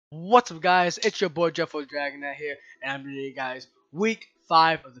What's up, guys? It's your boy Jeffo Dragonite here, and I'm bringing you guys week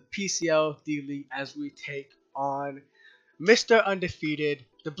 5 of the PCL D-League as we take on Mr. Undefeated,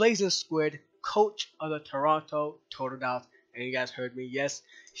 the Blazing Squid, coach of the Toronto Totodile. And you guys heard me, yes,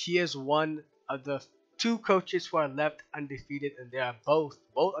 he is one of the two coaches who are left undefeated, and they are both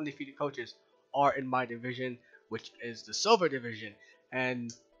undefeated coaches are in my division, which is the Silver Division.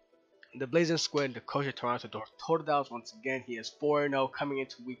 And the Blazing Squid, the coach of Toronto Totodile, once again, he is 4-0 coming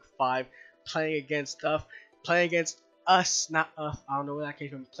into week 5, playing against us, not us, I don't know where that came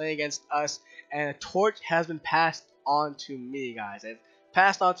from, playing against us, and a torch has been passed on to me, guys. It's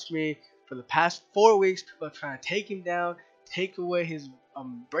passed on to me for the past 4 weeks. People are trying to take him down, take away his,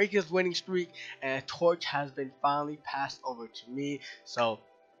 break his winning streak, and a torch has been finally passed over to me. So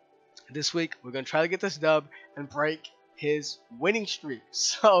this week we're gonna try to get this dub and break his winning streak.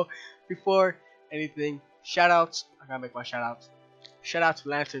 So before anything, shoutouts. I gotta make my shoutouts. Shout out to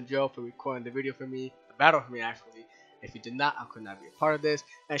Lantern Joe for recording the video for me, the battle for me actually. If you did not, I could not be a part of this.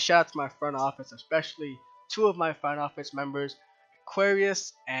 And shout out to my front office, especially two of my front office members,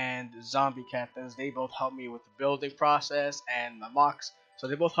 Aquarius and Zombie Captains. They both helped me with the building process and my mocks. So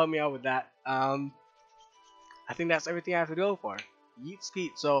they both helped me out with that. I think that's everything I have to go for. Yeet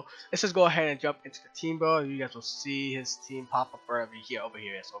skeet. So let's just go ahead and jump into the team, bro. You guys will see his team pop up over here.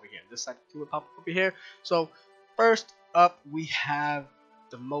 Yes, over here. This side team will pop up over here. So first up, we have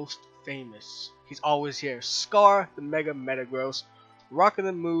the most famous. He's always here. Scar, the Mega Metagross, Rockin'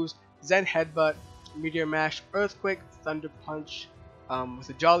 the Moves, Zen Headbutt, Meteor Mash, Earthquake, Thunder Punch, with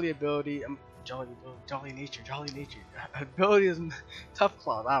a Jolly ability. Jolly nature. Ability is Tough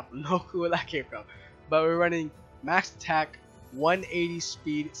Claw. I have no clue where that came from. But we're running max attack, 180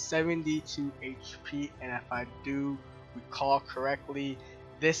 speed, 72 HP, and if I do recall correctly,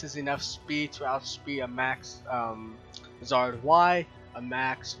 this is enough speed to outspeed a max Zard Y, a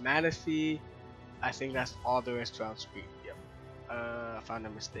max Manaphy. I think that's all there is to outspeed. Yep. If I'm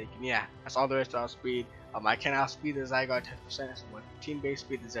not mistaken, yeah, that's all there is to outspeed. I can outspeed the Zygarde 10%. It's 115 base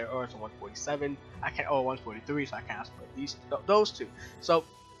speed. The Zeraora is 147. I can 143, so I can outspeed those two. So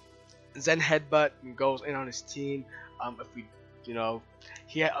Zen Headbutt goes in on his team. If we,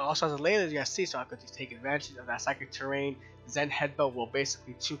 he also has a Layla, as you guys see, so I could just take advantage of that psychic terrain. Zen Headbutt will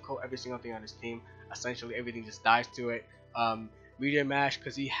basically 2-coat every single thing on his team. Essentially, everything just dies to it. Meteor Mash,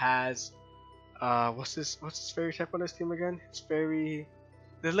 because he has, what's his fairy type on his team again? It's fairy.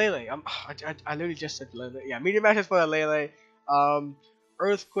 The Lele. I literally just said Lele. Yeah, Meteor Mash is for the Lele.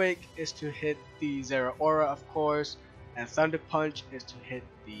 Earthquake is to hit the Zeraora, of course, and Thunder Punch is to hit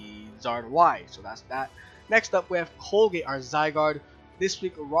the Zard Y. So that's that. Next up, we have Colgate, our Zygarde. This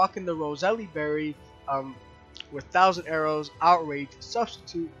week, rocking the Roselli Berry with 1,000 arrows, Outrage,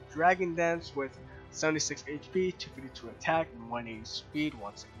 Substitute, Dragon Dance with 76 HP, 252 attack, and 180 speed.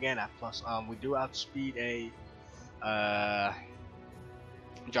 Once again, at plus, we do outspeed a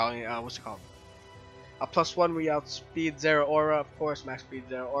Jolly. What's it called? A +1, we outspeed Zeraora, of course, max speed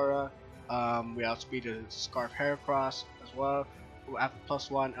Zeraora. We outspeed a Scarf Heracross as well. At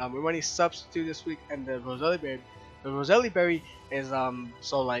 +1, we're running Substitute this week, and the Roselli Berry. The Roselli Berry is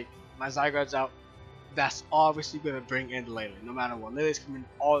so like my Zygarde's out. That's obviously gonna bring in Lele, no matter what. Lele's coming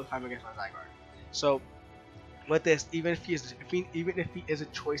all the time against my Zygarde. So with this, even if he is a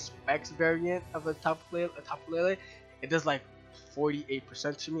choice specs variant of a top Lele, it does like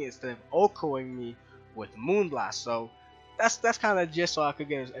 48% to me instead of OHKOing me with Moonblast. So that's kind of just so I could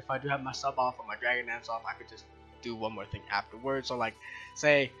get, if I do have my sub off or my Dragon Dance off, I could just do one more thing afterwards. So like,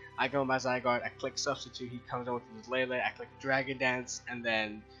 say I go with my Zygarde, I click Substitute, he comes in with his Lele, I click Dragon Dance, and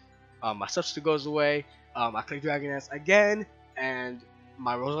then my Substitute goes away. I click Dragon Dance again, and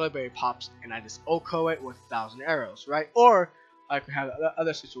my Roselli Berry pops, and I just OHKO it with 1,000 arrows, right? Or I could have the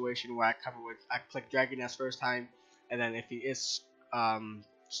other situation where I click Dragon Dance first time, and then if he is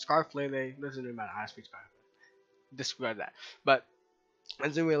Scarf Lele, doesn't really matter. I speak Scarf. Disregard that, but it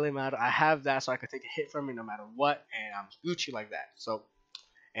doesn't really matter. I have that, so I can take a hit from me no matter what, and I'm Gucci like that. So,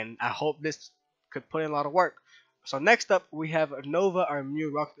 and I hope this could put in a lot of work. So next up, we have Nova, our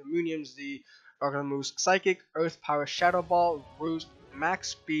Mew, Rocket Immuniums, the Rocket Moves Psychic, Earth Power, Shadow Ball, Roost, max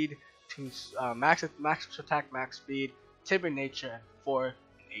speed to max attack, max speed, Timber Nature, and 4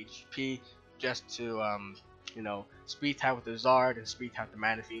 HP, just to speed tie with the Zard and speed tie with the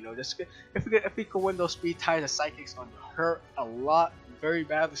Manaphy. Just if we could win those speed ties, the Psychics gonna hurt a lot, very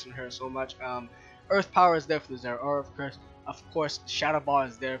badly. It's gonna hurt so much. Earth Power is there for the Zeraora, of course. Shadow Ball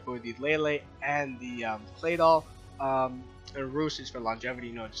is there for the Lele and the Claydol. And Roost is for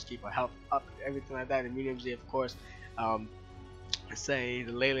longevity. Just keep our health up, everything like that. And Mediums, of course. Say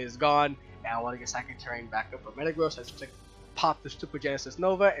the Lele is gone, and I want to get Psychic Terrain back up for Metagross. Let's click pop the Super Genesis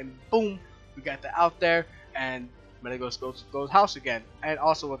Nova, and boom, we got that out there, and Metagross goes house again. And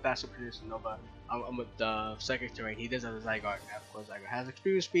also with that Super Genesis Nova, I'm with the second terrain. He does have a Zygarde, and of course Zygarde has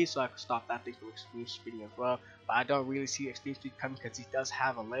extreme speed, so I can stop that thing from extreme speeding as well. But I don't really see extreme speed coming because he does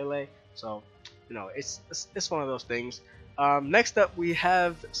have a Lele, so you know it's one of those things. Next up, we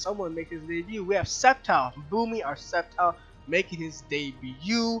have someone making his debut. We have Sceptile, Boomy, our Sceptile, making his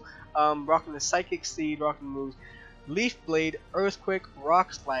debut. Rocking the Psychic Seed, rocking the moves Leaf Blade, Earthquake,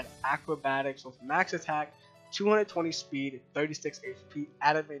 Rock Slide, Acrobatics with max attack, 220 speed, 36 HP,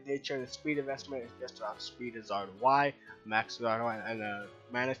 Adamant Nature. The speed investment is just around speed of Zard Y, max Zard Y, and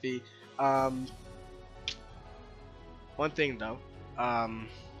Manaphy. One thing though,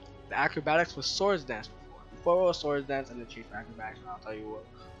 the Acrobatics was Swords Dance before it was Swords Dance, and then changed for Acrobatics, and I'll tell you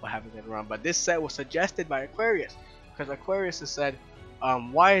what happens in the run. But this set was suggested by Aquarius, because Aquarius has said,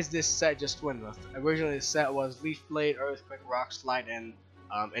 why is this set just winless? Originally the set was Leaf Blade, Earthquake, Rock Slide, and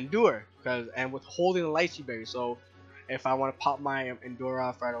Endure, and with holding a Lychee Berry. So if I want to pop my Endure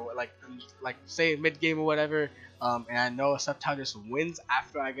off right away, like say mid game or whatever, and I know a Sceptile just wins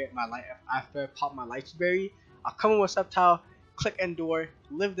after I get my after I pop my Lychee Berry, I'll come in with Sceptile, click Endure,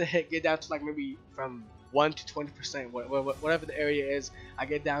 live the hit, get down to like maybe from 1 to 20%, whatever the area is. I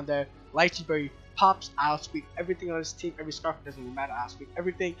get down there, Lychee Berry pops, I'll outspeed everything on this team, every Scarf, doesn't even matter, I'll outspeed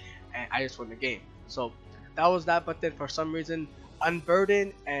everything, and I just win the game. So that was that. But then for some reason,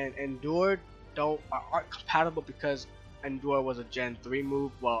 Unburden and Endure aren't compatible, because Endure was a Gen 3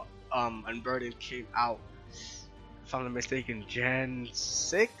 move, while Unburden came out, if I'm not mistaken, Gen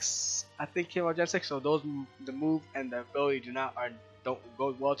 6. I think came out Gen 6. So the move and the ability don't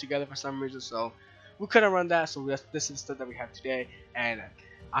go well together for some reason. So we couldn't run that. So this is the stuff that we have today. And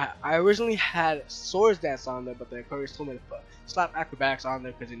I originally had Swords Dance on there, but the Aquarius told me to slap Acrobatics on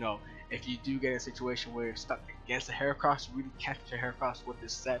there, because you know, if you do get in a situation where you're stuck against a Heracross, you really can't catch a Heracross with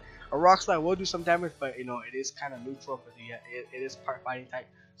this set. A Rock Slide will do some damage, but you know, it is kind of neutral, because it is part fighting type.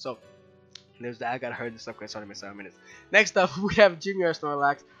 So there's that. I gotta hurry this up because it's already been 7 minutes. Next up, we have Junior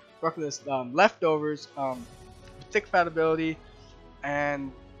Snorlax, rocking this Leftovers, Thick Fat ability,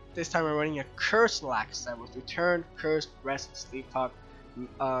 and this time we're running a Curse Lax set with Return, Curse, Rest, Sleep Talk,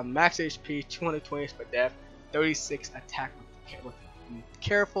 max HP, 220 for Death, 36 attack with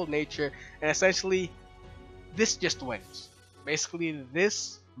Careful Nature, and essentially this just wins. Basically,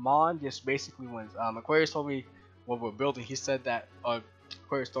 this Mon just basically wins. Aquarius told me what we're building. He said that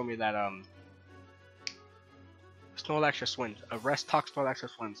Aquarius told me that Snorlax just wins. A Rest Talk Snorlax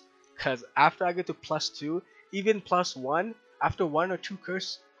just wins. Because after I get to +2, even +1, after 1 or 2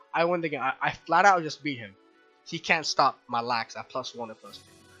 curse, I win the game. I flat out just beat him. He can't stop my Lax at +1 or +2.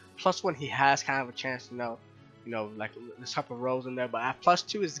 +1 he has kind of a chance to like this type of rolls in there, but at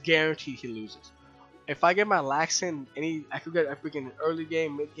 +2 it's guaranteed he loses. If I get my Lax in I could get a freaking early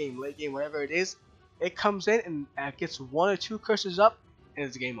game, mid game, late game, whatever it is, it comes in and it gets 1 or 2 curses up, and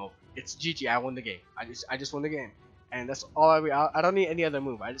it's game over. It's GG. I won the game. I just won the game, and that's all I don't need any other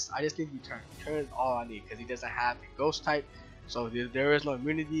move. I just need Return. Return is all I need, because he doesn't have a Ghost type, so there is no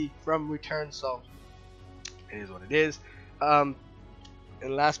immunity from Return. So it is what it is. And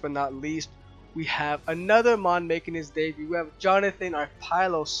last but not least, we have another Mon making his debut. We have Jonathan, our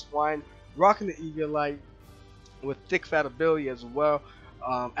Pylo Swine, rocking the Eviolite with Thick Fat ability as well.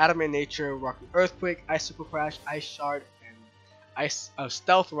 Adamant Nature, rocking Earthquake, Icicle Crash, Ice Shard, and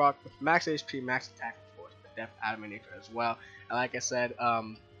Stealth Rock with max HP, max attack, of course, but Death Adamant Nature as well. And like I said,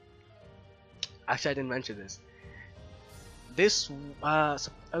 actually I didn't mention this. If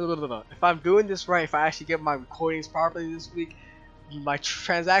I'm doing this right, if I actually get my recordings properly this week, my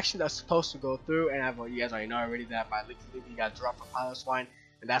transactions are supposed to go through, and you guys already know already that my liquidity got dropped for Pylo Swine,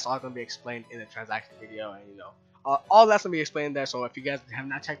 and that's all going to be explained in the transaction video, and you know, all that's going to be explained there. So if you guys have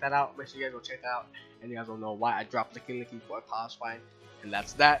not checked that out, make sure you guys go check that out, and you guys will know why I dropped Licky for Pylo Swine, and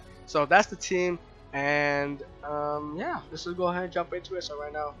that's that. So that's the team, and yeah, let's just go ahead and jump into it. So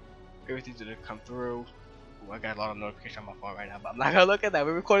right now, everything's going to come through. Ooh, I got a lot of notifications on my phone right now, but I'm not gonna look at that.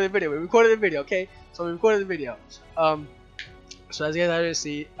 We're recording the video. Okay, so we recorded the video. So as you guys already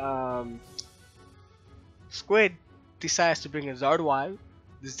see, Squid decides to bring a Zard Y,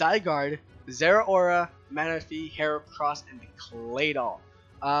 the Zygarde, Zeraora, Manaphy, Heracross, and the Claydol.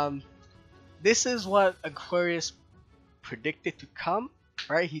 This is what Aquarius predicted to come,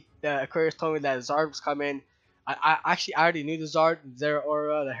 right? Aquarius told me that Zard was coming. I already knew the Zard, the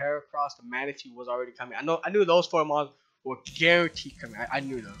Zeraora, the Heracross, the Manaphy was already coming. I knew those 4 months were guaranteed coming. I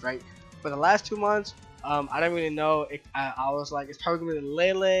knew those, right? For the last 2 months, I didn't really know. I was like, it's probably gonna be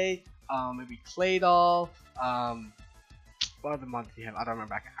Lele, maybe Claydol. What other month do you have? I don't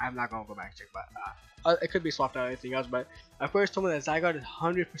remember. I'm not gonna go back and check, but it could be swapped out or anything else, but Aquarius told me that Zygarde is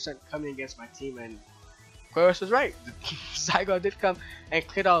 100% coming against my team, and Aquarius was right. Zygarde did come, and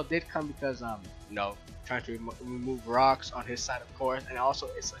Totodile did come because you know, trying to remove rocks on his side, of course, and also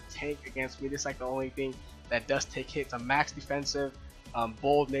it's a tank against me. This is like the only thing that does take hits. A max defensive,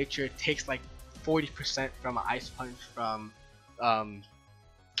 bold nature, takes like 40% from an ice punch from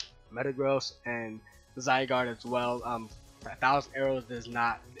Metagross and Zygarde as well. 1,000 arrows does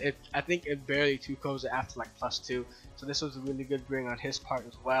not. I think it barely 2-codes it after like +2. So this was a really good bring on his part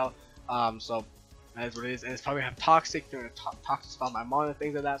as well. So that is what it is, and it's probably have toxic during a toxic spell my mana,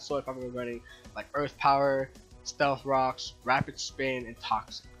 things of that sort. If I'm running like Earth Power, Stealth Rocks, Rapid Spin, and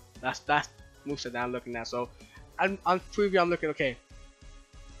Toxic. That's moveset that I'm looking at. So on preview, I'm looking okay.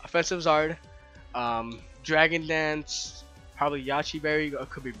 Offensive Zard, Dragon Dance, probably Yachi Berry, it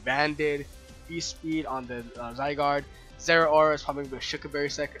could be Banded, Beast Speed on the Zygarde. Zero Aura is probably the Sugar Berry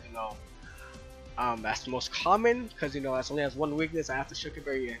set, cause you know that's the most common, because you know it only has one weakness. After Sugar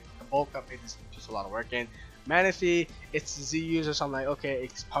Berry, the bulk up it is just a lot of work in. Manaphy, it's Z user, so I'm like okay,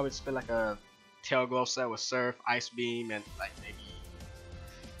 it's probably spin like a Tail Glow set with Surf, Ice Beam, and like maybe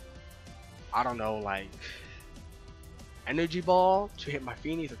I don't know, like Energy Ball to hit my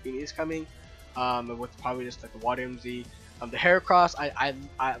Feeny if the Feeny is coming. With probably just like the Water MZ. The Heracross,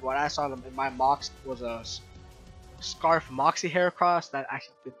 what I saw in my mocks was a Scarf Moxie Heracross that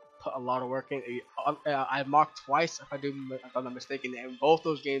actually did put a lot of work in. I mocked twice, if I'm not mistaken, and in both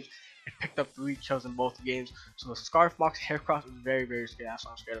those games it picked up 3 kills in both games. So the Scarf Moxie Heracross is very, very scary. That's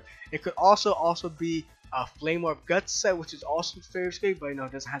what I'm scared of. It could also be a Flame Orb Guts set, which is also very scary, but you know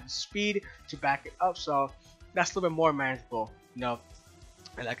it doesn't have the speed to back it up, so that's a little bit more manageable, you know.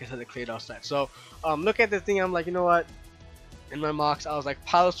 And like I said, the Kratos set. So look at this thing, I'm like, you know what? In my mocks, I was like,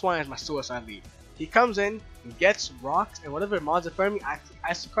 Piloswine is my suicide lead. He comes in, gets rocks, and whatever mods in front of me, I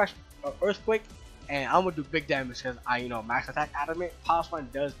crash Earthquake, and I'm gonna do big damage because I, you know, max attack adamant. Piloswine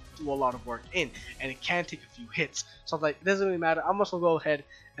does do a lot of work in, and it can take a few hits. So I'm like, it doesn't really matter. I'm just gonna go ahead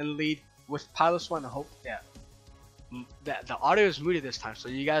and lead with Piloswine. I hope that the audio is muted this time, so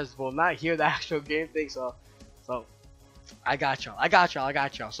you guys will not hear the actual game thing. So I got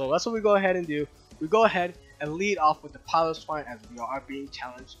y'all. So that's what we go ahead and do. We go ahead and lead off with the Piloswine as we are being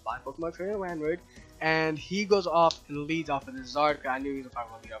challenged by Pokemon Trainer Landward, and he goes off and leads off with his Zard. I knew he was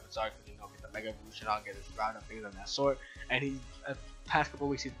probably going to lead off with Zard because, you know, get the Mega Evolution on, get his ground up, things of that sort. And he, past couple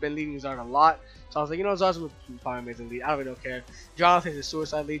weeks, he's been leading Zard a lot. So I was like, you know, Zard's probably amazing lead. I really don't care. Jonathan's a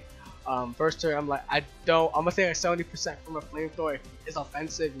suicide lead. First turn, I'm like, I'm gonna take like 70% from a Flamethrower. If it's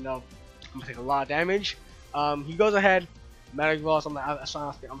offensive, you know, I'm gonna take a lot of damage. He goes ahead, Magic Balls. I'm like, I'm just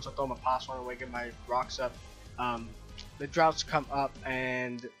gonna throw my Piloswine away, get my rocks up. The droughts come up,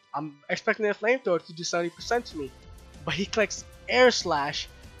 and I'm expecting the Flamethrower to do 70% to me, but he clicks Air Slash,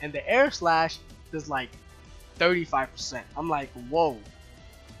 and the Air Slash does like 35%. I'm like, whoa,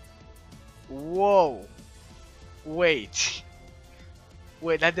 wait,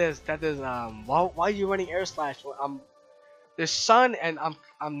 that does why are you running Air Slash? There's Sun, and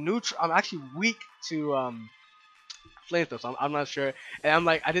I'm neutral. I'm actually weak to Flamethrower, so I'm not sure. And I'm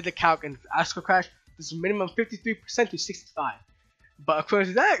like, I did the calc, and Astro Crash is minimum 53% to 65. But according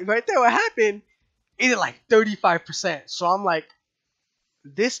to that right there, what happened? It did like 35%. So I'm like,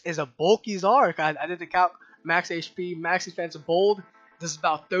 this is a bulky Zard. I did the calc, max HP, max defense, bold. This is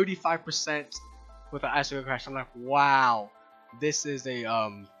about 35% with the Astro Crash. I'm like, wow, this is a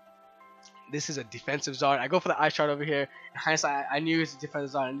defensive Zard. I go for the Ice Shard over here. In hindsight, I knew it's a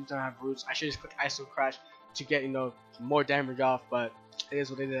defensive Zard. I knew it don't have roots. I should just click Ice Crash to get, you know, more damage off. But it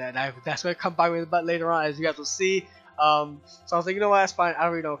is what it is. That's gonna come by me in the butt later on, as you guys will see. So I was like, you know what, that's fine. I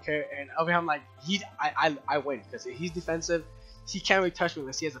really don't care. And over here, I'm like, I win because he's defensive. He can't really touch me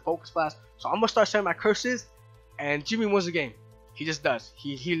unless he has a Focus Blast. So I'm gonna start sharing my curses, and Jimmy wins the game. He just does.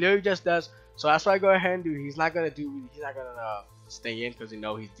 He literally just does. So that's what I go ahead and do. He's not gonna stay in because, you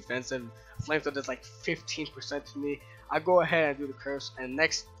know, he's defensive. Flamethrower does like 15% to me. I go ahead and do the curse, and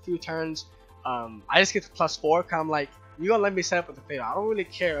next few turns, I just get to +4. Cause I'm like, you're gonna let me set up with the fatal. I don't really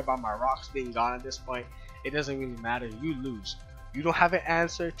care about my rocks being gone at this point. It doesn't really matter. You lose. You don't have an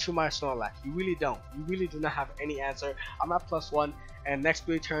answer to my Snorlax. You really don't. You really do not have any answer. I'm at +1, and next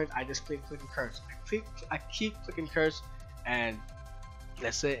 3 turns, I just click and curse. I keep clicking curse, and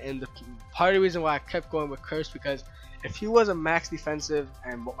that's it. And the part of the reason why I kept going with curse, because if he was a max defensive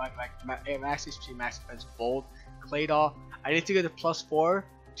and max HP, max defense bold Claydol, I need to get a +4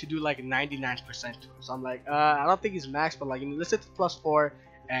 to do like 99% to him. So I'm like, I don't think he's max, but like, you know, let's hit the +4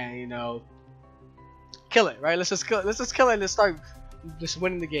 and, you know, kill it, right? Let's just kill it and let's start just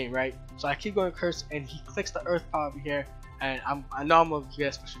winning the game, right? So I keep going curse, and he clicks the Earth Power over here, and I know I'm gonna get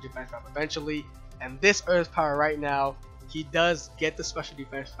a special defense up eventually, And this Earth Power right now, he does get the special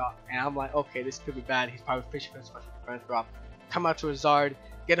defense drop, and I'm like, okay, this could be bad. He's probably fishing for the special defense drop. Come out to a Zard,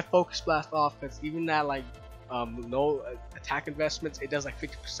 get a Focus Blast off, because even that like no attack investments, it does like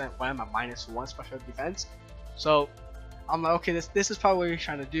 50% when I'm at -1 special defense. So I'm like, okay, this is probably what you're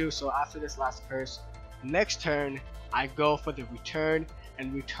trying to do. So after this last curse, next turn I go for the return,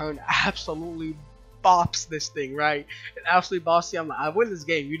 and return absolutely bops this thing, right? It absolutely bops. I'm like, I win this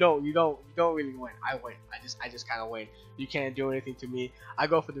game. You don't really win. I win. I just kind of win. You can't do anything to me. I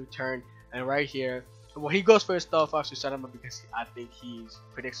go for the return, and right here, well, he goes for his stuff to set him up because I think he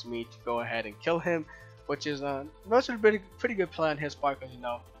predicts me to go ahead and kill him, which is a pretty good play on his part, because you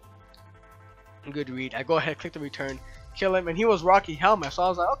know, good read. I go ahead, click the return, kill him, and he was Rocky Helmet, so I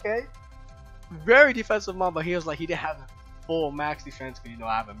was like, okay, very defensive mon, but he was like, he didn't have the full max defense, because you know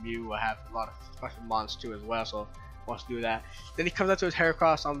I have a Mew, I have a lot of special mons too as well, so wants to do that. Then he comes out to his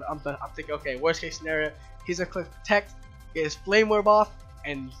Heracross. I'm thinking, okay, worst case scenario, he's gonna click protect, get his Flame Orb off,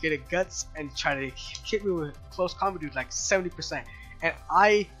 and get a Guts and try to hit me with close combat dude like 70%. And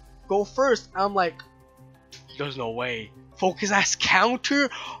I go first. I'm like, there's no way. Focus ass counter?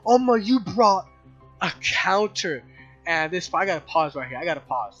 Oh my, you brought a counter. And this, I gotta pause right here. I gotta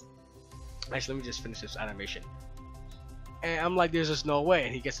pause. Actually, let me just finish this animation. And I'm like, there's just no way.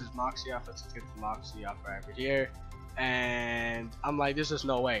 And he gets his Moxie off. Let's get the Moxie off right over here. And I'm like, there's just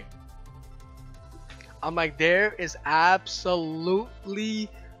no way. I'm like, there is absolutely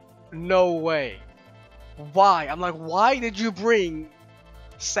no way. Why? I'm like, why did you bring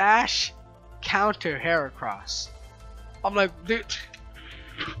Sash counter Heracross? I'm like, dude,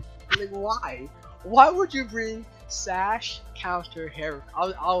 like, why? Why would you bring Sash counter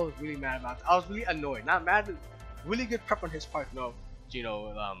Heracross? I was really mad about it. I was really annoyed. Not mad, but really good prep on his part. No, you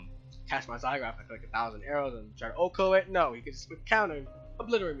know, catch my Zygraph, I feel like 1,000 arrows and try to Oko it. No, he could just counter and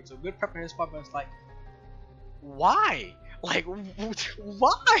obliterate me. So good prep on his part, but it's like, why? Like,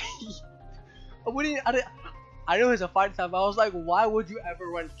 why? I know he's a fighting type, but I was like, why would you ever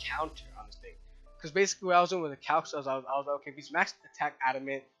run counter on this thing? Because basically what I was doing with the calc cells, I was like, okay, if he's max attack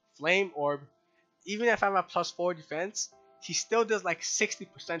adamant, flame orb, even if I'm at +4 defense, he still does like 60%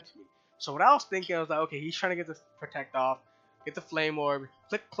 to me. So what I was thinking, I was like, okay, he's trying to get the protect off, get the flame orb,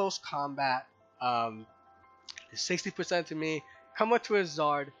 click close combat, 60% to me, come up to his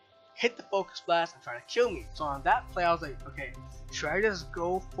Zard, hit the Focus Blast and try to kill me. So on that play, I was like, okay, should I just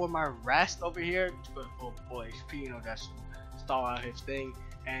go for my rest over here to go to full HP, you know, just stall out his thing,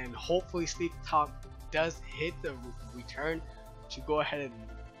 and hopefully Sleep Talk does hit the return to go ahead and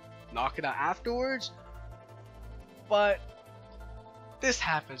knock it out afterwards. But this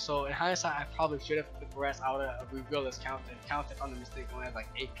happened, so in hindsight, I probably should have put the rest. I would have revealed this counter and counted on the mistake only had like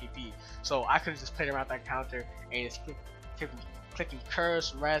 8 PP. So I could have just played around that counter and just clicking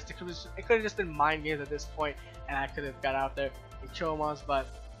curse, rest. It could have just been mind games at this point, and I could have got out there and killed once. But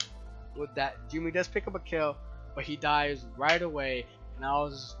with that, Jimmy does pick up a kill, but he dies right away, and I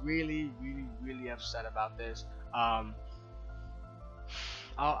was really upset about this. I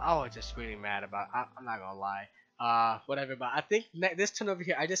was just really mad about it. I'm not gonna lie. Whatever, but I think this turn over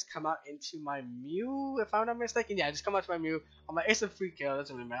here, I just come out into my Mew, if I'm not mistaken. Yeah, I just come out to my Mew. I'm like, it's a free kill,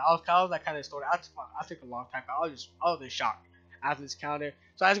 doesn't really matter. I was that kind of story. I took a long time, but I was in shock after this counter.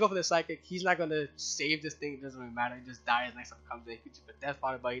 So I just go for the Psychic. He's not gonna save this thing, it doesn't really matter. He just dies next time it comes in. He puts a death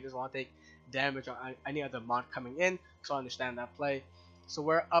body, but he doesn't want to take damage on any other mon coming in, so I understand that play. So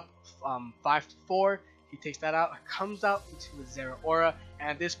we're up 5-4. He takes that out, comes out into a Zero Aura, and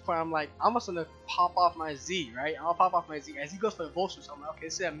at this point I'm like, I'm just gonna pop off my Z, right? I'll pop off my Z as he goes for the Volster. So I'm like, okay,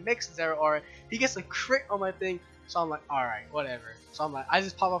 this is a mixed Zero Aura. He gets a crit on my thing, so I'm like, alright, whatever. So I'm like, I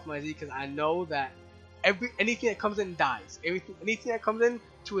just pop off my Z because I know that anything that comes in dies. Anything that comes in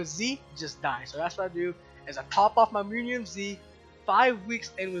to a Z just dies. So that's what I do, is I pop off my Medium Z. 5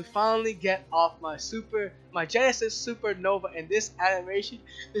 weeks and we finally get off my Genesis Supernova, and this animation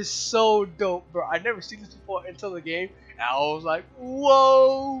is so dope, bro. I never seen this before until the game, and I was like,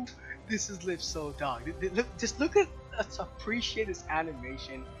 whoa, this is lit so dog. Just look at, let's appreciate this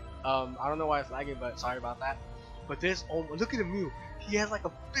animation. I don't know why it's lagging, but sorry about that. But this, oh, look at the Mew. He has like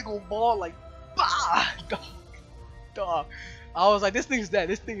a big old ball, like, bah, dog. I was like, this thing's dead.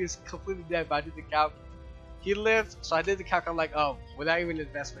 This thing is completely dead. But I did the count. He lived, so I did the calc. I'm like, oh, without even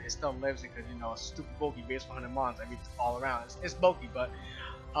investment, it still lives because, you know, it's stupid bulky base 100 mons. I mean, all around, it's bulky, but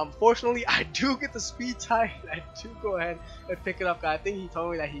unfortunately, I do get the speed tie. I do go ahead and pick it up. I think he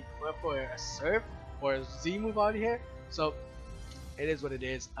told me that he went for a Surf or a Z move out here, so it is what it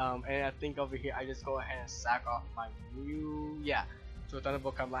is. And I think over here, I just go ahead and sack off my Mew. Yeah, to a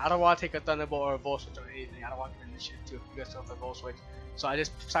Thunderbolt. I'm like, I don't want to take a Thunderbolt or a Volt Switch or anything. I don't want to initiate too if you guys don't have a Volt Switch. So I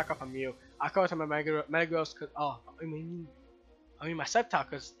just sack off a Mew. I come to my Metagross because I mean my Sceptile,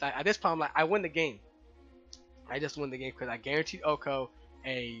 because at this point I'm like, I win the game. I just win the game because I guaranteed Oko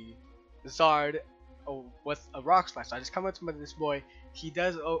a Zard with a Rock Slide. So I just come up to this boy. He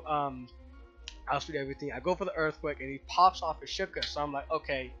does outspeed everything. I go for the Earthquake and he pops off his Shuka. So I'm like,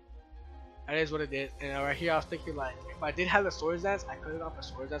 okay, that is what it is. And right here I was thinking like, if I did have the Swords Dance, I could have gone for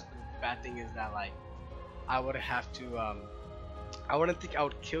Swords Dance. But the bad thing is that like, I would have to I wouldn't think I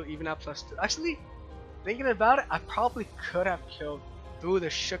would kill even at +2. Actually, thinking about it, I probably could have killed through the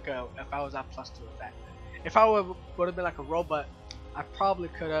Shuka if I was at +2 attack. If I would have been like a robot, I probably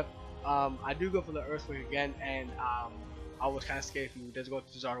could have. I do go for the Earthquake again, and I was kind of scared if he does go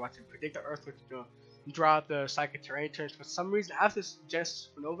to Zard. I to predict the Earthquake to draw out the Psychic Terrain turns. For some reason, after this Genesis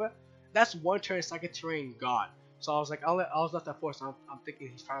Supernova, that's one turn Psychic Terrain gone. So I was like, I was left at 4, so I'm thinking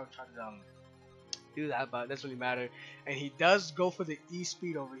he's probably trying to do that, but it doesn't really matter. And he does go for the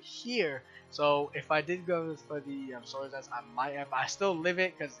E-Speed over here. So if I did go for the Swords Dance, I might have. I still live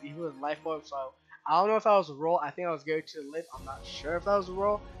it because he was Life Orb. So I don't know if that was a roll. I think I was guaranteed to live. I'm not sure if that was a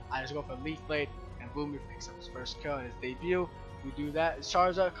roll. I just go for Leaf Blade, and boom, he picks up his first kill in his debut. We do that.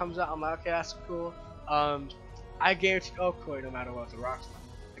 Charizard comes out. I'm like, okay, that's cool. I guarantee Okoi no matter what the Rock Slide.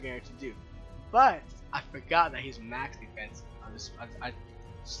 I guarantee do. But I forgot that he's max defense. I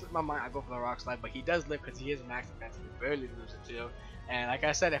slipped my mind. I go for the Rock Slide, but he does live because he is max defense. He barely loses it too. And like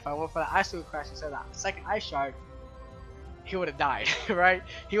I said, if I went for the Ice Crash instead of that second Ice Shard, he would have died, right?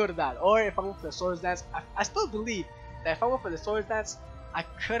 He would have died. Or if I went for the Swords Dance, I still believe that if I went for the Swords Dance, I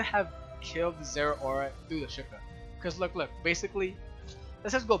could have killed the Zero Aura through the Shuka. Because look, basically,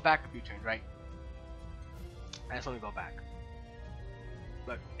 let's just go back a few turns, right? Let's only go back.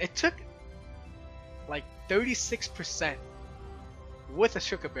 Look, it took like 36% with a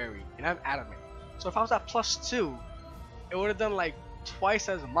Shuka Berry, and I'm adamant. So if I was at +2, it would have done like twice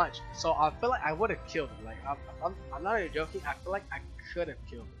as much. So I feel like I would have killed him. Like I'm not even joking. I feel like I could have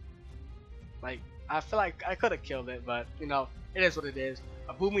killed him. Like I feel like I could have killed it, but you know, it is what it is.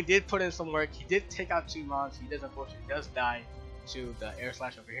 Boomy did put in some work. He did take out 2 mons. He does unfortunately die to the Air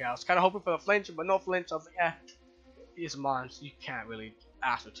Slash over here. I was kind of hoping for the flinch, but no flinch. I was like, these mons, you can't really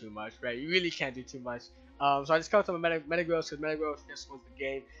ask for too much, right? You really can't do too much. So I just come to my Metagross because Metagross just wins the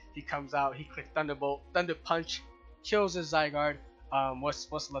game. He comes out, he clicks Thunderbolt, Thunder Punch, kills his Zygarde. What's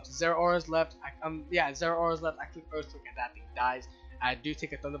left? 0 auras left. 0 auras left. I click Earthquake and that thing dies. I do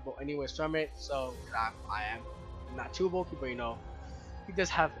take a Thunderbolt anyways from it, so I am not too bulky, but you know, he does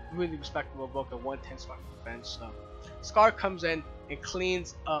have really respectable bulk at 110 spark defense. So Scar comes in and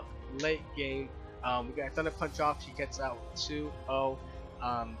cleans up late game. We got Thunder Punch off. He gets out 2-0.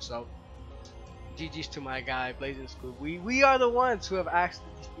 So GG's to my guy Blazing Scoop. We are the ones who have actually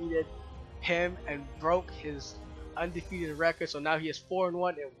defeated him and broke his undefeated record. So now he is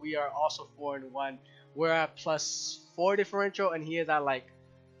 4-1, and we are also 4-1. We're at +4 differential, and he is at like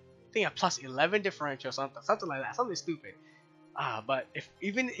I think a +11 differential, something like that, something stupid. But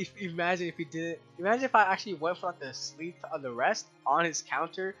imagine if I actually went for like the sleep of the rest on his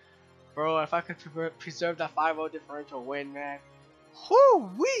counter, bro. If I could preserve that 5-0 differential win, man.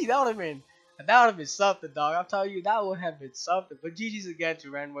 Whoo-wee, that would have been something, dog. I'm telling you, that would have been something. But GG's again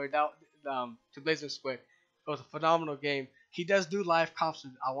to Renward, to Blazing Squid. It was a phenomenal game. He does do live comps.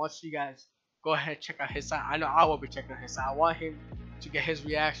 I want you guys go ahead and check out his side. I know I will be checking out his side. I want him to get his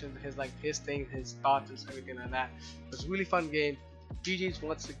reactions, his things, his thoughts, and everything like that. It was a really fun game. GG's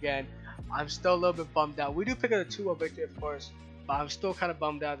once again. I'm still a little bit bummed out. We do pick up a 2-0 victory, of course, but I'm still kind of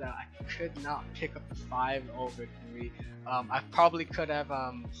bummed out that I could not pick up the 5-0 victory. I probably could have,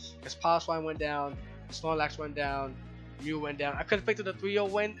 because Piloswine went down, Snorlax went down, Mew went down. I could have picked up the 3-0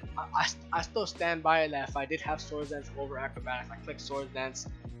 win. I still stand by it that if I did have Swords Dance over Acrobatics, I clicked Swords Dance.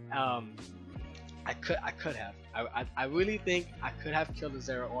 I could have. I really think I could have killed the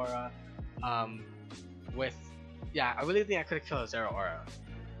Zero Aura. I really think I could have killed the Zero Aura.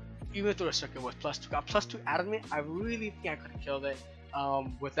 Even through a circuit with +2. Got +2 out of me. I really think I could have killed it.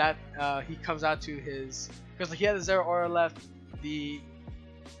 With that, he comes out to his, because he had the Zero Aura left, the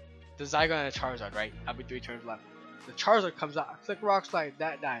Zygarde and the Charizard, right? That'll be 3 turns left. The Charizard comes out. I click Rock Slide,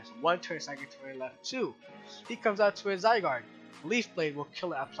 that dies. 1 turn Psychic Terrain left. 2. He comes out to his Zygarde. Leaf Blade will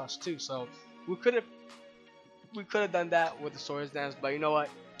kill it at +2. So we could have done that with the Swords Dance, but you know what?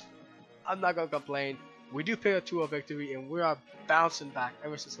 I'm not gonna complain. We do pick a 2-0 victory, and we are bouncing back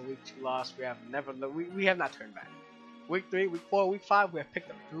ever since the week 2 loss. We have not turned back. Week 3, week 4, week 5, we have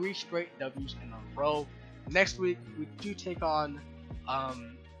picked up 3 straight W's in a row. Next week we do take on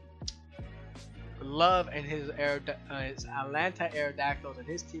love and his his Atlanta Aerodactyls, and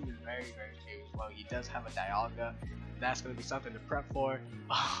his team is very cute as well. He does have a Dialga. That's gonna be something to prep for.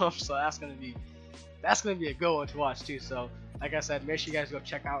 So that's gonna be a good one to watch too. So like I said, make sure you guys go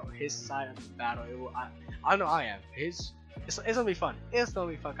check out his side of the battle. It will, I know I am. It's gonna be fun. It's gonna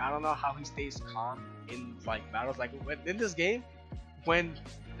be fun. I don't know how he stays calm in like battles. Like in this game, when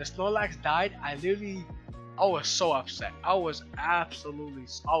the Snorlax died, I was so upset. I was absolutely,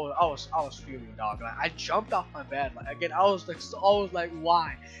 I was fuming, dog. Like I jumped off my bed. Like again, I was like,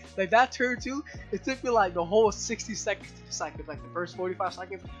 why? Like that turn two, it took me like the whole 60 seconds to decide. Like the first 45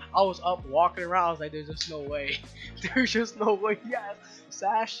 seconds, I was up walking around. I was like, there's just no way. There's just no way. Yes,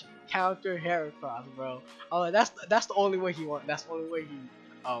 Sash counter Heracross, bro. I was like, that's the only way he won. That's the only way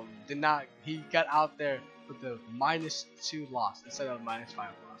he got out there with the -2 loss instead of -5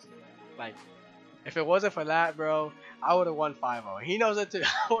 loss. Like. If it wasn't for that, bro, I would have won 5-0. He knows it too.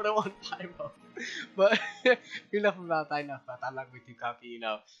 I would have won 5-0. But enough about that. I'm not going to be too cocky, you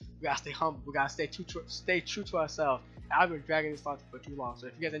know. We gotta stay humble. We gotta stay true to ourselves. I've been dragging this on for too long. So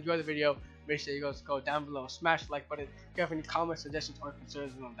if you guys enjoyed the video, make sure you guys go down below, smash the like button. If you have any comments, suggestions, or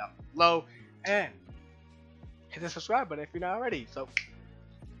concerns, leave them down below, and hit the subscribe button if you're not already. So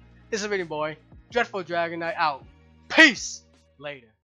this is Video Boy, Dreadful Dragonite out. Peace. Later.